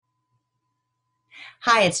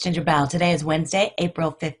Hi, it's Ginger Bell. Today is Wednesday,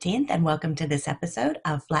 April 15th, and welcome to this episode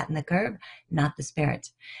of Flatten the Curve, Not the Spirit.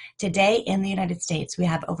 Today in the United States, we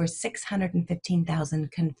have over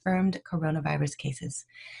 615,000 confirmed coronavirus cases.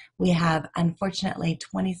 We have, unfortunately,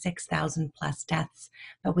 26,000 plus deaths,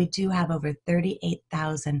 but we do have over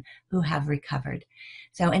 38,000 who have recovered.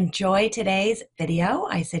 So enjoy today's video.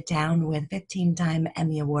 I sit down with 15-time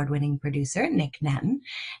Emmy Award-winning producer Nick Natton,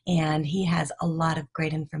 and he has a lot of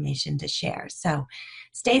great information to share. So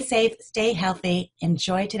stay safe, stay healthy,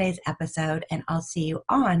 enjoy today's episode, and I'll see you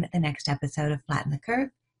on the next episode of Flatten the Curve,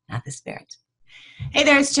 Not the Spirit. Hey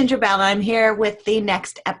there, it's Ginger Bell. I'm here with the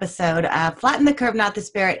next episode of Flatten the Curve, Not the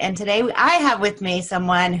Spirit. And today I have with me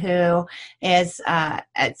someone who is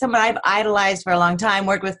someone I've idolized for a long time,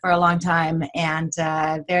 worked with for a long time, and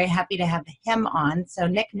very happy to have him on. So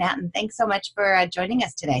Nick Natton, thanks so much for joining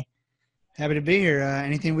us today. Happy to be here.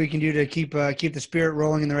 Anything we can do to keep the spirit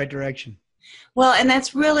rolling in the right direction. Well, and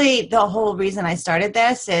that's really the whole reason I started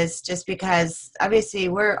this, is just because obviously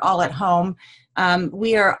we're all at home.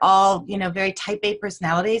 We are all, very type A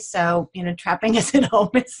personalities. So, trapping us at home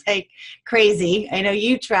is like crazy. I know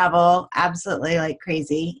you travel absolutely like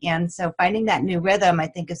crazy. And so finding that new rhythm, I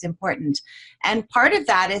think, is important. And part of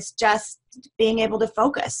that is just being able to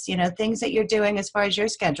focus, things that you're doing as far as your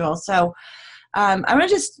schedule. So I want to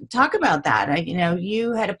just talk about that.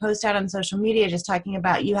 You had a post out on social media just talking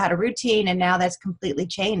about you had a routine and now that's completely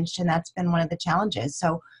changed. And that's been one of the challenges.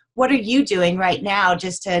 So what are you doing right now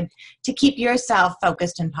just to keep yourself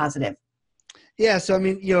focused and positive? Yeah. So,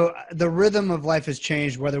 the rhythm of life has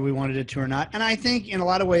changed whether we wanted it to or not. And I think in a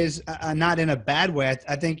lot of ways, not in a bad way,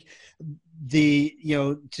 I think to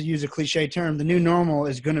use a cliche term, the new normal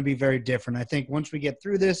is going to be very different. I think once we get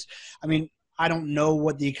through this, I don't know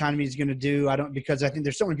what the economy is going to do. Because I think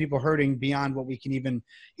there's so many people hurting beyond what we can even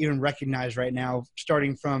recognize right now,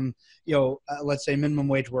 starting from, let's say minimum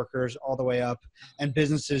wage workers all the way up and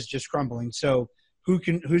businesses just crumbling. So who's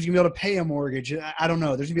going to be able to pay a mortgage? I don't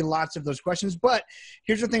know. There's going to be lots of those questions, but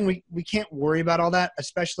here's the thing. We can't worry about all that,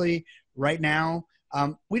 especially right now.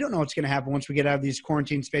 We don't know what's going to happen once we get out of these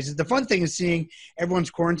quarantine spaces. The fun thing is seeing everyone's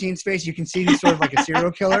quarantine space. You can see who's sort of like a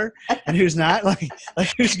serial killer and who's not. So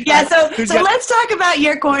let's talk about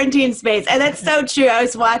your quarantine space. And that's so true. I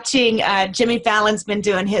was watching Jimmy Fallon's been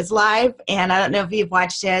doing his live, and I don't know if you've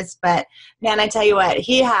watched his, but man, I tell you what,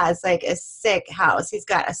 he has like a sick house. He's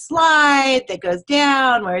got a slide that goes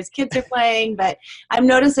down where his kids are playing, but I'm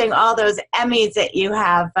noticing all those Emmys that you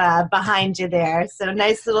have behind you there. So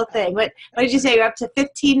nice little thing. What did you say? You're up to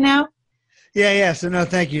 15 now? Yeah. So no,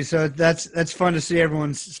 thank you. So that's fun to see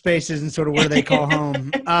everyone's spaces and sort of where they call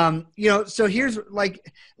home. So here's like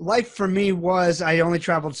life for me was I only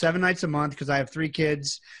traveled 7 nights a month because I have 3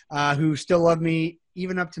 kids who still love me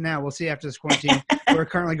even up to now. We'll see after this quarantine. We're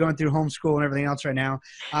currently going through homeschool and everything else right now.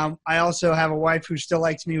 I also have a wife who still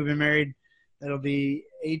likes me. We've been married. It'll be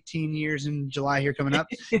 18 years in July here coming up.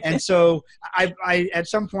 And so I at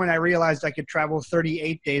some point I realized I could travel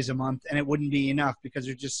 38 days a month and it wouldn't be enough because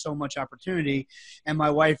there's just so much opportunity. And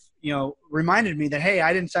my wife, reminded me that, hey,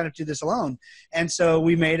 I didn't sign up to do this alone. And so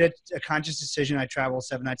we made a conscious decision. I travel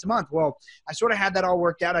 7 nights a month. Well, I sort of had that all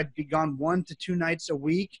worked out. I'd be gone 1 to 2 nights a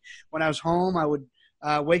week. When I was home, I would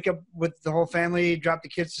wake up with the whole family, drop the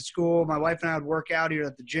kids to school. My wife and I would work out either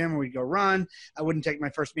at the gym or we'd go run. I wouldn't take my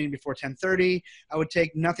first meeting before 10:30. I would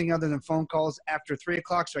take nothing other than phone calls after 3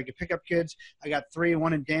 o'clock so I could pick up kids. I got 3,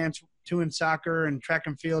 1 in dance, 2 in soccer and track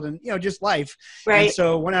and field and, just life. Right. And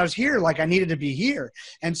so when I was here, I needed to be here.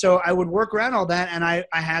 And so I would work around all that. And I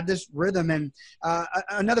had this rhythm. And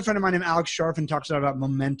another friend of mine named Alex Sharfin talks a lot about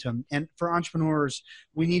momentum. And for entrepreneurs,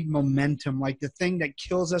 we need momentum. Like the thing that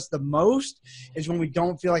kills us the most is when we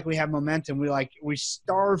don't feel like we have momentum. We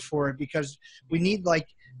starve for it because we need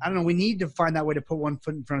we need to find that way to put one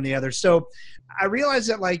foot in front of the other. So I realized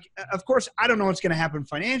that, of course, I don't know what's going to happen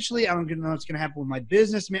financially. I don't know what's going to happen with my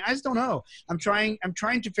business. I just don't know. I'm trying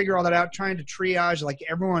to figure all that out, trying to triage like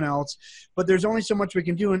everyone else, but there's only so much we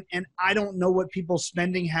can do. And I don't know what people's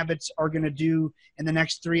spending habits are going to do in the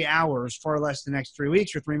next 3 hours, far less the next 3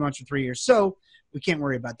 weeks or 3 months or 3 years. So we can't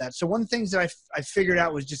worry about that. So one of the things that I figured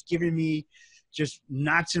out was just giving me just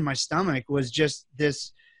knots in my stomach was just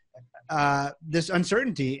this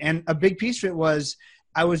uncertainty. And a big piece of it was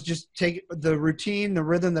I was just taking the routine, the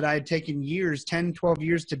rhythm that I had taken 10, 12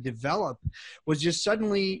 years to develop was just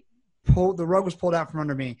suddenly the rug was pulled out from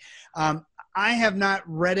under me. I have not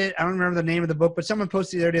read it. I don't remember the name of the book, but someone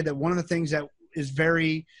posted the other day that one of the things that is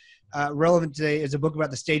very relevant today is a book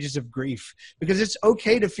about the stages of grief, because it's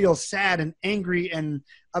okay to feel sad and angry and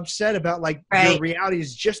upset about like your reality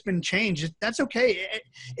has just been changed. That's okay.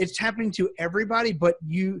 It's happening to everybody, but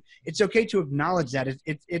it's okay to acknowledge that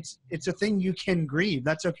it's a thing you can grieve.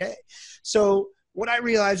 That's okay. So what I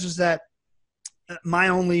realized was that my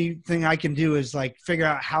only thing I can do is like figure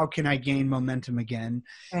out how can I gain momentum again,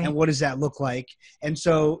 and what does that look like? And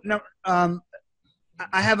so,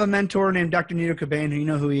 I have a mentor named Dr. Nito Cobain, who you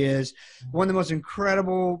know who he is, one of the most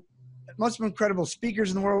incredible speakers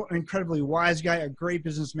in the world, an incredibly wise guy, a great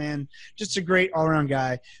businessman, just a great all-around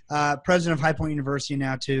guy, president of High Point University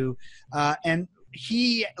now too. And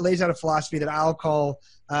he lays out a philosophy that I'll call,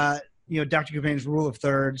 Dr. Cobain's rule of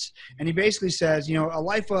thirds. And he basically says, a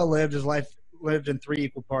life well lived is life lived in 3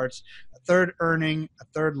 equal parts: a third earning, a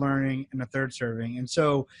third learning, and a third serving. And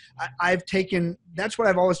so that's what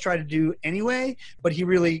I've always tried to do anyway, but he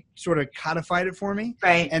really sort of codified it for me.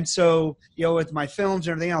 Right. And so, with my films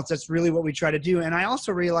and everything else, that's really what we try to do. And I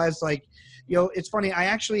also realized it's funny. I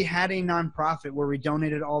actually had a nonprofit where we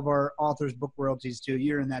donated all of our authors' book royalties to.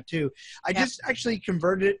 You're in that too. I just actually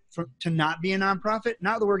converted it to not be a nonprofit.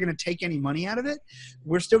 Not that we're going to take any money out of it.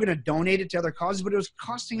 We're still going to donate it to other causes, but it was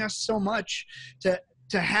costing us so much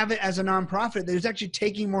to have it as a nonprofit that it was actually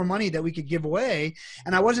taking more money that we could give away.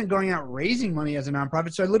 And I wasn't going out raising money as a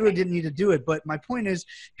nonprofit, so I literally didn't need to do it. But my point is,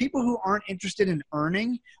 people who aren't interested in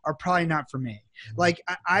earning are probably not for me. Like,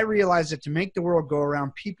 I realize that to make the world go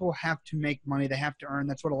around, people have to make money. They have to earn.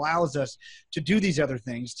 That's what allows us to do these other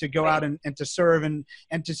things, to go out and to serve and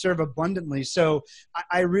to serve abundantly. So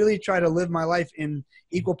I really try to live my life in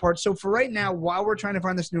equal parts. So for right now, while we're trying to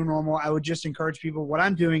find this new normal, I would just encourage people, what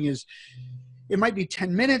I'm doing is, it might be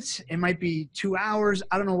 10 minutes, it might be 2 hours,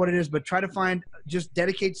 I don't know what it is, but try to just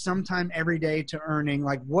dedicate some time every day to earning.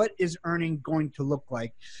 Like, what is earning going to look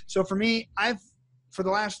like? So for me, for the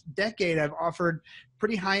last decade, I've offered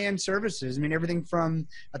pretty high-end services. I mean, everything from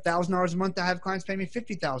 $1,000 a month to have clients pay me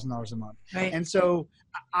 $50,000 a month. Right. And so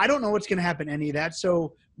I don't know what's going to happen any of that.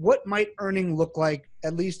 So what might earning look like,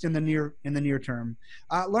 at least in the near term?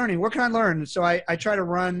 Learning. What can I learn? So I try to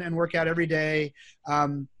run and work out every day.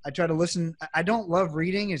 I try to listen. I don't love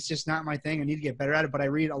reading. It's just not my thing. I need to get better at it, but I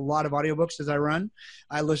read a lot of audiobooks as I run.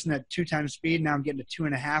 I listen at 2 times speed. Now I'm getting to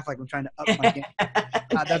 2.5. Like, I'm trying to up my game.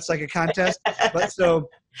 That's like a contest. But so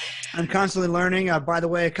I'm constantly learning. By the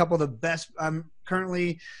way, a couple of the best, I'm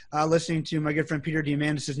currently listening to my good friend Peter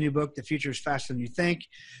Diamandis' new book, The Future is Faster Than You Think.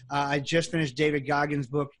 I just finished David Goggins'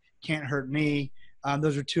 book, Can't Hurt Me.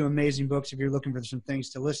 Those are 2 amazing books if you're looking for some things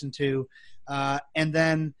to listen to. And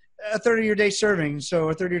then a third of your day serving, so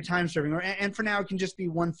a third of your time serving. And for now, it can just be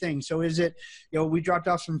one thing. So is it, we dropped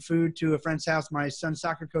off some food to a friend's house, my son's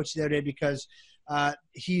soccer coach the other day, because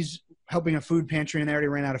he's helping a food pantry and they already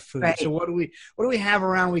ran out of food. Right. So what do we have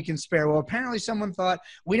around we can spare? Well, apparently someone thought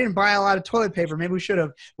we didn't buy a lot of toilet paper. Maybe we should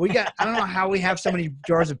have. I don't know how we have so many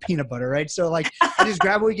jars of peanut butter, right? So like, I just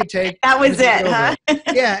grabbed what we could take. That was it, huh?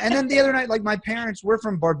 Yeah. And then the other night, like, my parents, we're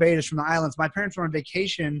from Barbados, from the islands. My parents were on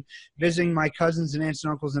vacation visiting my cousins and aunts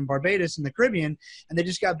and uncles in Barbados in the Caribbean. And they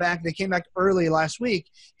just got back. They came back early last week,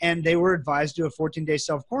 and they were advised to do a 14-day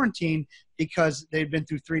self-quarantine because they've been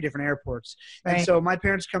through 3 different airports. Right. And so my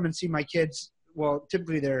parents come and see my kids. Well,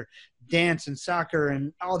 typically they're dance and soccer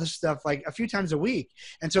and all this stuff like a few times a week.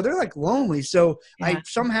 And so they're like lonely. So I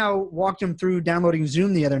somehow walked them through downloading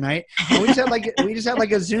Zoom the other night. And we just had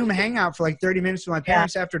like a Zoom hangout for like 30 minutes with my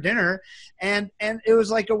parents after dinner. And it was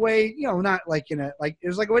like a way, not like it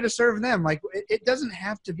was like a way to serve them. Like, it doesn't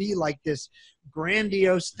have to be like this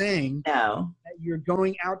grandiose thing. No. That you're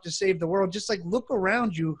going out to save the world. Just like, look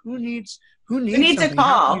around you. Who needs a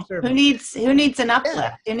call? Who needs an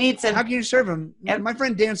uplift? Yeah. How can you serve them? Yep. My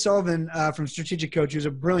friend Dan Sullivan from Strategic Coach, who's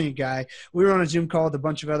a brilliant guy. We were on a Zoom call with a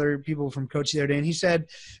bunch of other people from Coach the other day, and he said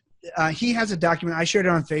he has a document. I shared it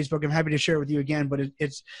on Facebook. I'm happy to share it with you again, but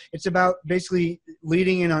it's about basically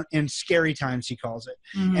leading in scary times, he calls it.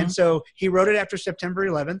 Mm-hmm. And so he wrote it after September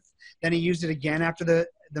 11th. Then he used it again after the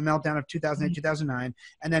meltdown of 2008, 2009,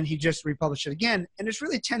 and then he just republished it again. And it's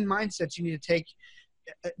really 10 mindsets you need to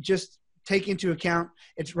take into account.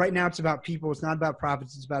 Right now it's about people. It's not about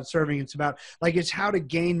profits. It's about serving. It's about it's how to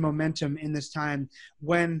gain momentum in this time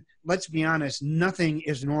when, let's be honest, nothing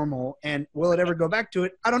is normal. And will it ever go back to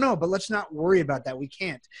it? I don't know, but let's not worry about that. We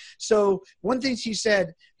can't. So one thing he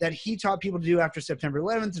said that he taught people to do after September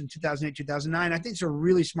 11th in 2008, 2009, I think it's a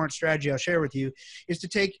really smart strategy I'll share with you, is to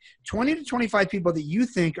take 20 to 25 people that you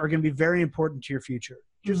think are going to be very important to your future.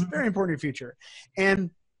 Just very important to your future.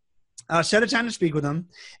 And Set a time to speak with them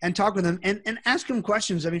and talk with them and ask them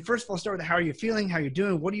questions. I mean, first of all, start with how are you feeling? How are you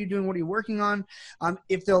doing? What are you doing? What are you working on?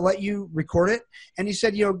 If they'll let you record it. And he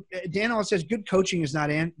said, Dan always says good coaching is not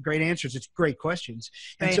great answers. It's great questions.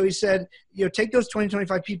 And Right. so he said, take those 20,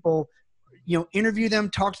 25 people, interview them,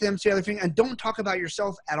 talk to them, say other things, and don't talk about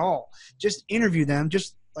yourself at all. Just interview them,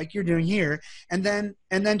 just like you're doing here, and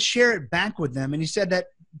then share it back with them. And he said that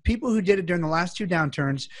people who did it during the last 2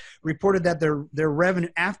 downturns reported that their revenue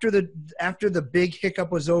after the big hiccup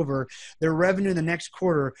was over, their revenue in the next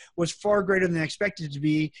quarter was far greater than they expected it to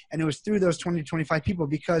be, and it was through those 20 to 25 people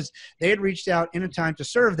because they had reached out in a time to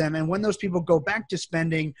serve them. And when those people go back to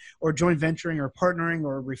spending or joint venturing or partnering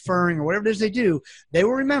or referring or whatever it is they do, they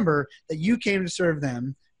will remember that you came to serve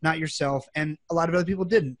them, not yourself, and a lot of other people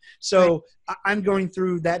didn't. So right. I'm going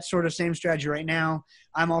through that sort of same strategy right now.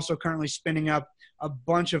 I'm also currently spinning up a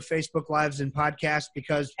bunch of Facebook Lives and podcasts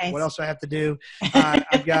because what else do I have to do?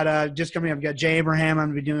 I've got just coming up, I've got Jay Abraham. I'm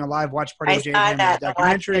going to be doing a live watch party with Jay Abraham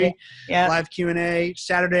documentary, live Q&A.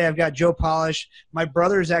 Saturday, I've got Joe Polish. My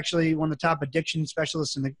brother is actually one of the top addiction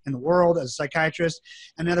specialists in the world as a psychiatrist.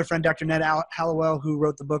 Another friend, Dr. Ned Hallowell, who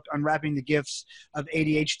wrote the book Unwrapping the Gifts of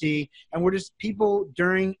ADHD. And we're just people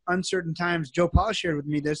during uncertain times. Joe Polish shared with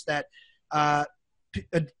me this, that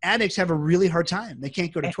addicts have a really hard time. They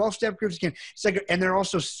can't go to 12-step groups. And they're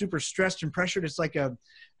also super stressed and pressured. It's like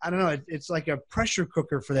it's like a pressure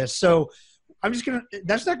cooker for this. So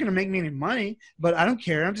that's not going to make me any money, but I don't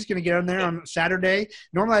care. I'm just going to get on there on Saturday.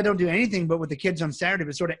 Normally I don't do anything but with the kids on Saturday,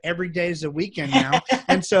 but sort of every day is a weekend now.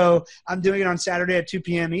 And so I'm doing it on Saturday at 2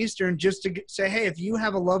 p.m. Eastern just to say, hey, if you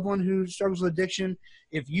have a loved one who struggles with addiction,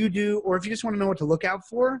 if you do, or if you just want to know what to look out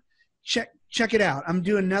for, check it out. I'm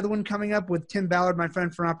doing another one coming up with Tim Ballard, my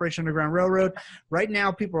friend from Operation Underground Railroad. Right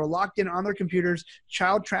now, people are locked in on their computers.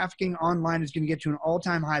 Child trafficking online is going to get to an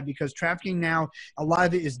all-time high because trafficking now, a lot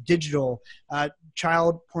of it is digital.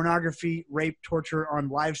 Child pornography, rape, torture on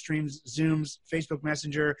live streams, Zooms, Facebook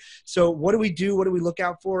Messenger. So what do we do? What do we look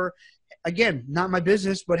out for? Again, not my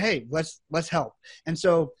business, but hey, let's help. And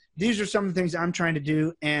so these are some of the things I'm trying to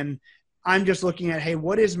do. And I'm just looking at, hey,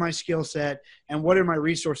 what is my skill set and what are my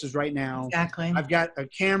resources right now? Exactly. I've got a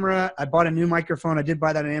camera. I bought a new microphone. I did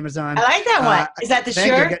buy that on Amazon. I like that one. Is that the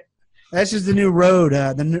Shure? This is the new Rode,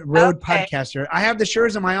 Rode Podcaster. I have the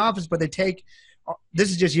Shures in my office, but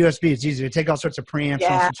this is just USB. It's easy to take all sorts of preamps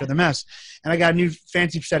and such other mess. And I got a new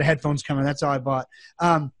fancy set of headphones coming. That's all I bought.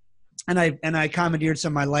 And I commandeered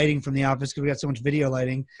some of my lighting from the office because we got so much video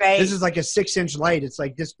lighting. Right. This is like a 6-inch light. It's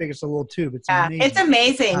like this big. It's a little tube. It's amazing. It's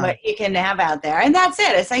amazing what you can have out there. And that's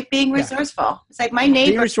it. It's like being resourceful. It's like my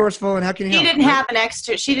neighbor. Being resourceful, and how can you help?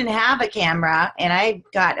 She didn't have a camera, and I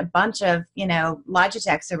got a bunch of,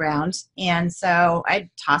 Logitechs around. And so I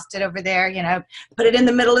tossed it over there, put it in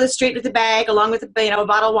the middle of the street with a bag along with a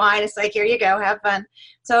bottle of wine. It's like, here you go, have fun.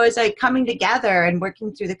 So it's like coming together and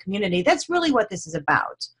working through the community. That's really what this is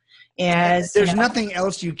about. There's nothing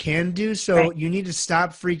else you can do. So you need to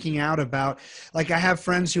stop freaking out about, like, I have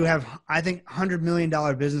friends who have, I think, $100 million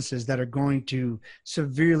businesses that are going to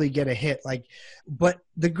severely get a hit. But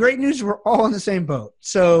the great news, we're all in the same boat.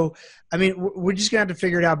 So, I mean, we're just gonna have to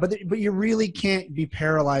figure it out, but you really can't be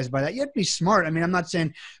paralyzed by that. You have to be smart. I mean, I'm not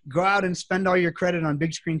saying go out and spend all your credit on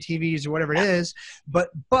big screen TVs or whatever it is, but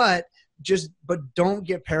don't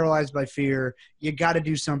get paralyzed by fear. You got to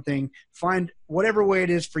do something. Find whatever way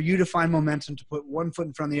it is for you to find momentum to put one foot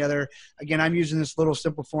in front of the other. Again, I'm using this little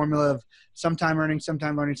simple formula of sometime earning,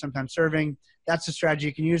 sometime learning, sometime serving. That's the strategy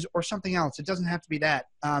you can use, or something else. It doesn't have to be that.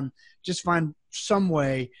 Just find some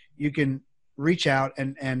way you can reach out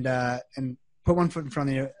and put one foot in front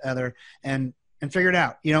of the other and figure it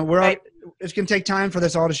out. It's going to take time for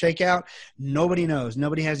this all to shake out. Nobody knows.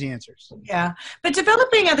 Nobody has the answers. Yeah. But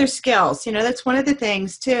developing other skills, that's one of the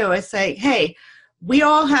things too. It's like, hey, we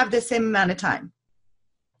all have the same amount of time.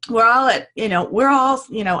 We're all at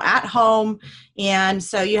home. And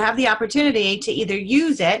so you have the opportunity to either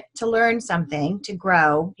use it to learn something, to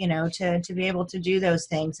grow, to be able to do those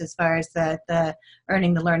things as far as the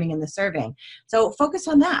earning, the learning, and the serving. So focus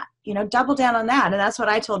on that, double down on that. And that's what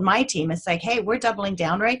I told my team. It's like, hey, we're doubling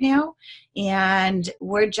down right now. And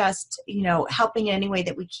we're just, helping in any way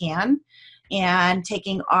that we can and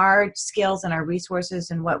taking our skills and our resources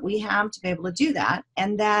and what we have to be able to do that.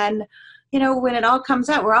 And then, when it all comes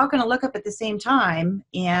out, we're all going to look up at the same time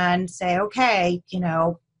and say, okay,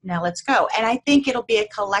 now let's go. And I think it'll be a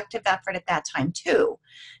collective effort at that time too,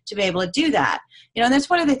 to be able to do that. And that's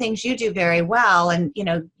one of the things you do very well. And,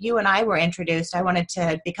 you and I were introduced. I wanted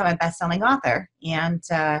to become a best-selling author. And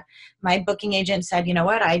my booking agent said, you know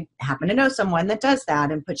what, I happen to know someone that does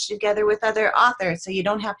that and puts you together with other authors so you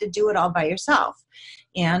don't have to do it all by yourself.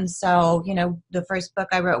 And so, the first book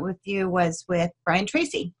I wrote with you was with Brian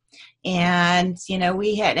Tracy. And,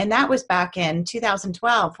 and that was back in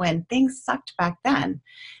 2012 when things sucked back then.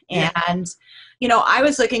 Yeah. And, I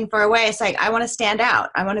was looking for a way. It's like, I want to stand out.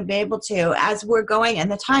 I want to be able to, as we're going,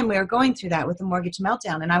 and the time we were going through that with the mortgage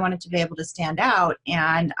meltdown, and I wanted to be able to stand out,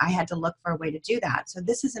 and I had to look for a way to do that. So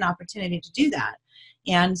this is an opportunity to do that.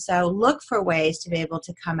 And so look for ways to be able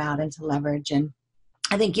to come out and to leverage. And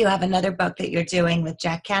I think you have another book that you're doing with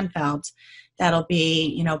Jack Canfield that'll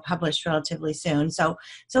be, published relatively soon. So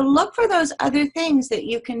look for those other things that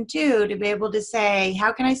you can do to be able to say,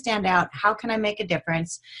 how can I stand out? How can I make a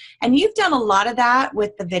difference? And you've done a lot of that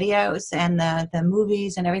with the videos and the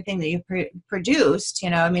movies and everything that you've produced.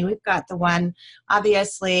 We've got the one,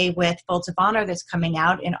 obviously, with Folds of Honor that's coming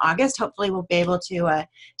out in August. Hopefully we'll be able to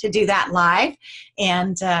do that live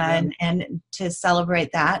and to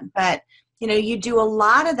celebrate that. But you do a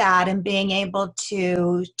lot of that and being able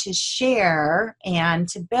to share and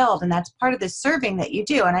to build, and that's part of the serving that you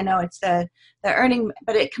do. And I know it's the earning,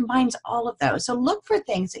 but it combines all of those. So look for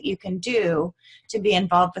things that you can do to be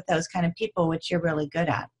involved with those kind of people, which you're really good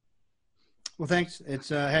at. Well, thanks.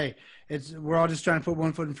 We're all just trying to put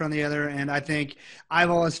one foot in front of the other. And I think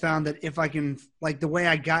I've always found that if I can, like the way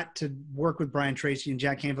I got to work with Brian Tracy and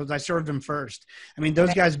Jack Canfield, I served them first. I mean,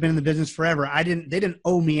 those guys have been in the business forever. They didn't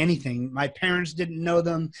owe me anything. My parents didn't know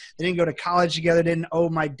them. They didn't go to college together. Didn't owe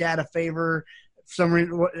my dad a favor.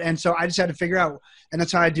 And so I just had to figure out, and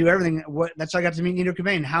that's how I do everything. That's how I got to meet Nido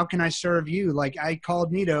Qubein. How can I serve you? Like I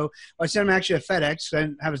called Nido. I sent him actually a FedEx. I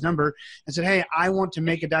didn't have his number, and said, "Hey, I want to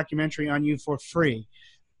make a documentary on you for free."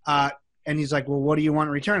 And he's like, "Well, what do you want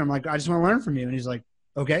in return?" I'm like, "I just want to learn from you." And he's like,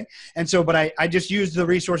 "Okay." And so, but I just used the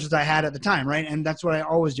resources I had at the time, right? And that's what I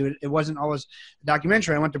always do. It wasn't always a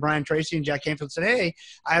documentary. I went to Brian Tracy and Jack Canfield and said, "Hey,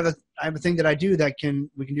 I have a thing that I do that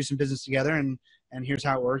we can do some business together, and here's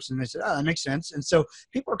how it works." And they said, "Oh, that makes sense." And so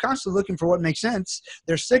people are constantly looking for what makes sense.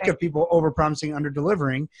 They're sick of people over-promising,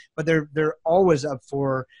 under-delivering, but they're always up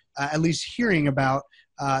for at least hearing about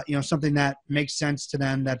something that makes sense to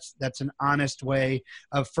them. That's an honest way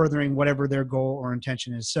of furthering whatever their goal or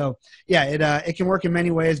intention is. So yeah, it can work in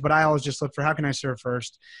many ways, but I always just look for how can I serve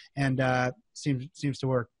first, and seems to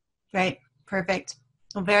work. Right. Perfect.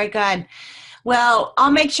 Well, very good. Well,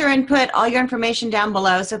 I'll make sure and put all your information down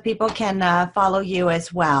below so people can follow you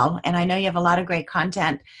as well. And I know you have a lot of great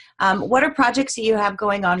content. What are projects that you have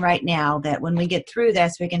going on right now that when we get through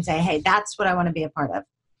this, we can say, hey, that's what I want to be a part of?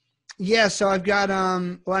 Yeah, so I've got,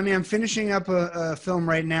 I'm finishing up a film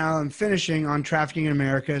right now. I'm finishing on Trafficking in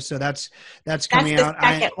America. So that's coming out. That's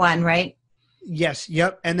the second one, right? Yes.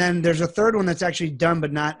 Yep. And then there's a third one that's actually done,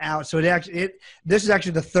 but not out. So this is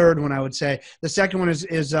actually the third one, I would say. The second one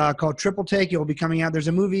is called Triple Take. It will be coming out. There's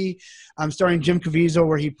a movie starring Jim Caviezel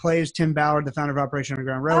where he plays Tim Ballard, the founder of Operation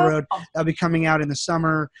Underground Railroad. Oh. That'll be coming out in the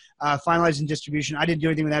summer, finalizing distribution. I didn't do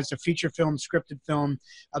anything with that. It's a feature film, scripted film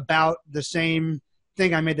about the same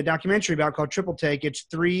thing I made the documentary about called Triple Take. It's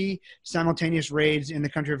 3 simultaneous raids in the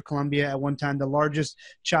country of Colombia at one time, the largest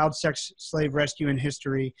child sex slave rescue in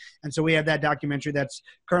history. And so we have that documentary that's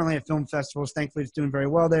currently at film festivals. Thankfully, it's doing very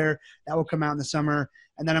well there. That will come out in the summer.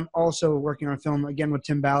 And then I'm also working on a film again with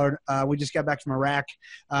Tim Ballard. We just got back from Iraq.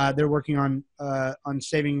 They're working on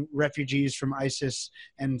saving refugees from ISIS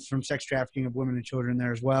and from sex trafficking of women and children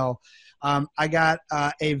there as well. I got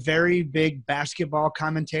a very big basketball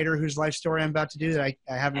commentator whose life story I'm about to do that I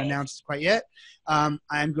haven't announced quite yet. I'm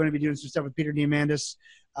going to be doing some stuff with Peter Diamandis,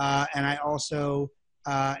 and I also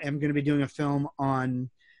am going to be doing a film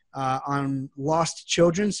on lost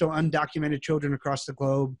children, so undocumented children across the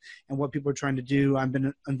globe, and what people are trying to do. I've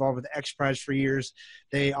been involved with the X Prize for years.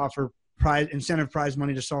 They offer incentive prize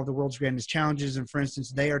money to solve the world's grandest challenges. And for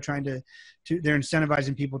instance, they are trying they're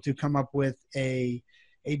incentivizing people to come up with a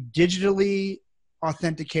digitally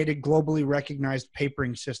authenticated, globally recognized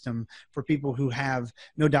papering system for people who have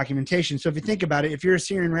no documentation. So if you think about it, if you're a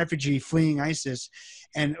Syrian refugee fleeing ISIS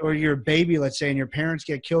or you're a baby, let's say, and your parents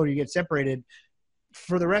get killed or you get separated,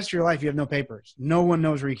 for the rest of your life, you have no papers. No one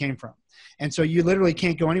knows where you came from. And so you literally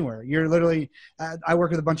can't go anywhere. You're literally, I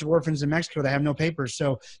work with a bunch of orphans in Mexico that have no papers.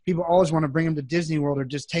 So people always want to bring them to Disney World or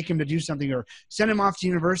just take them to do something or send them off to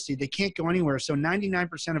university. They can't go anywhere. So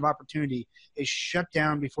 99% of opportunity is shut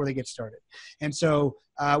down before they get started. And so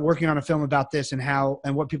working on a film about this and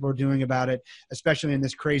what people are doing about it, especially in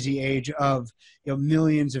this crazy age of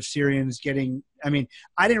millions of Syrians I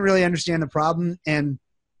didn't really understand the problem, and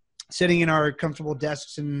sitting in our comfortable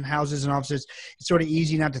desks and houses and offices, it's sort of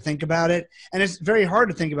easy not to think about it. And it's very hard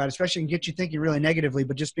to think about it, especially and get you thinking really negatively.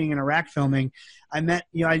 But just being in Iraq filming,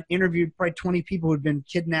 I interviewed probably 20 people who'd been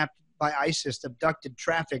kidnapped by ISIS, abducted,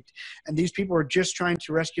 trafficked, and these people are just trying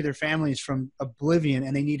to rescue their families from oblivion,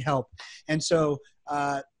 and they need help. And so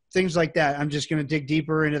things like that. I'm just going to dig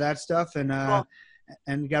deeper into that stuff, and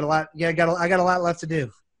Cool. got a lot. Yeah, I got a lot left to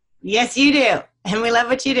do. Yes, you do. And we love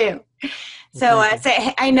what you do. So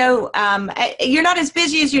I know you're not as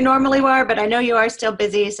busy as you normally are, but I know you are still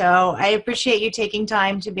busy. So I appreciate you taking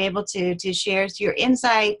time to be able to share your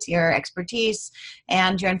insights, your expertise,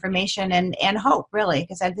 and your information and hope, really,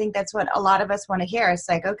 because I think that's what a lot of us want to hear. It's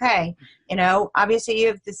like, okay, obviously you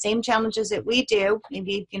have the same challenges that we do,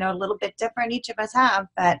 maybe, a little bit different each of us have,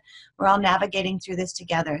 but we're all navigating through this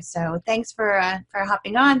together. So thanks for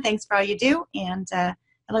hopping on. Thanks for all you do. And I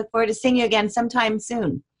look forward to seeing you again sometime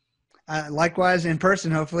soon. Likewise, in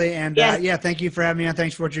person, hopefully. And yes. Thank you for having me on.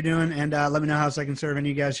 Thanks for what you're doing. And let me know how else I can serve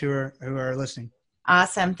any of you guys who are listening.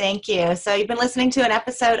 Awesome. Thank you. So you've been listening to an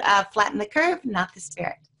episode of Flatten the Curve, Not the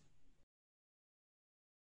Spirit.